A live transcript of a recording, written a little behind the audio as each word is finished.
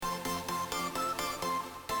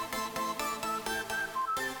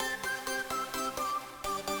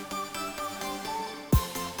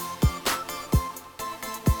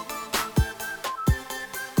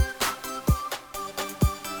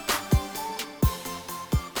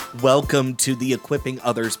Welcome to the Equipping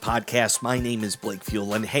Others podcast. My name is Blake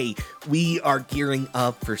Fuel, and hey, we are gearing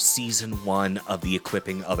up for season 1 of the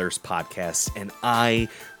Equipping Others podcast, and I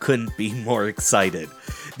couldn't be more excited.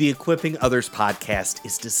 The Equipping Others podcast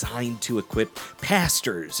is designed to equip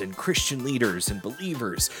pastors and Christian leaders and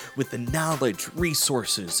believers with the knowledge,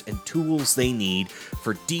 resources, and tools they need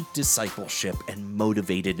for deep discipleship and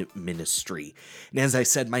motivated ministry. And as I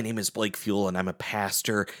said, my name is Blake Fuel, and I'm a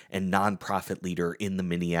pastor and nonprofit leader in the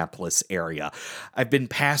Minneapolis area. I've been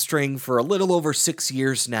pastoring for a little over 6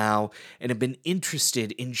 years now, and have been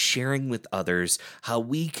interested in sharing with others how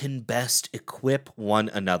we can best equip one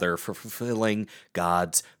another for fulfilling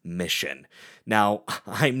God's mission. Now,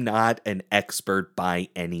 I'm not an expert by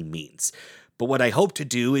any means, but what I hope to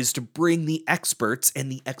do is to bring the experts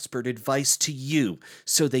and the expert advice to you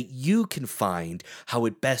so that you can find how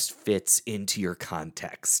it best fits into your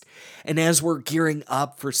context. And as we're gearing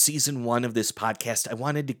up for season 1 of this podcast, I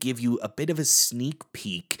wanted to give you a bit of a sneak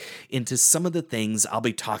peek into some of the things I'll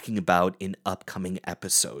be talking about in upcoming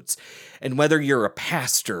episodes. And whether you're a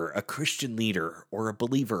pastor, a Christian leader, or a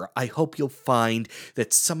believer, I hope you'll find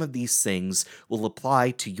that some of these things will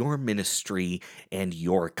apply to your ministry and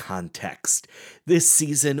your context. This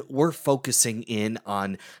season, we're focusing in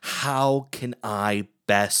on how can I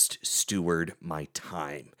best steward my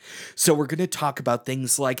time. So we're going to talk about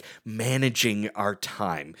things like managing our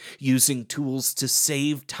time, using tools to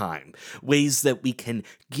save time, ways that we can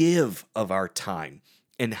give of our time,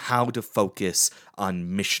 and how to focus on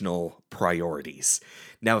missional priorities.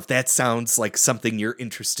 Now, if that sounds like something you're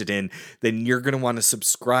interested in, then you're going to want to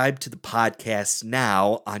subscribe to the podcast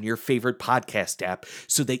now on your favorite podcast app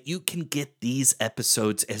so that you can get these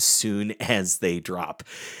episodes as soon as they drop.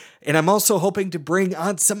 And I'm also hoping to bring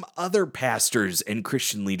on some other pastors and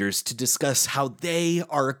Christian leaders to discuss how they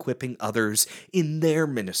are equipping others in their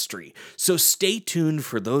ministry. So stay tuned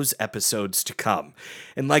for those episodes to come.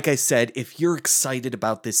 And like I said, if you're excited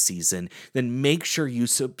about this season, then make sure you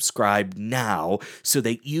subscribe now so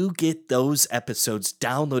that you get those episodes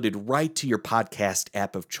downloaded right to your podcast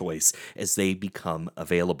app of choice as they become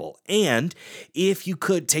available. And if you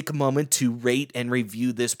could take a moment to rate and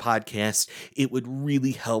review this podcast, it would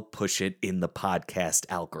really help push it in the podcast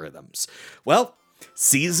algorithms. Well,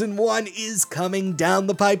 season 1 is coming down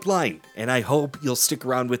the pipeline, and I hope you'll stick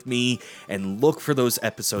around with me and look for those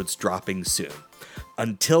episodes dropping soon.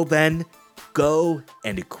 Until then, go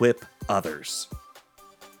and equip others.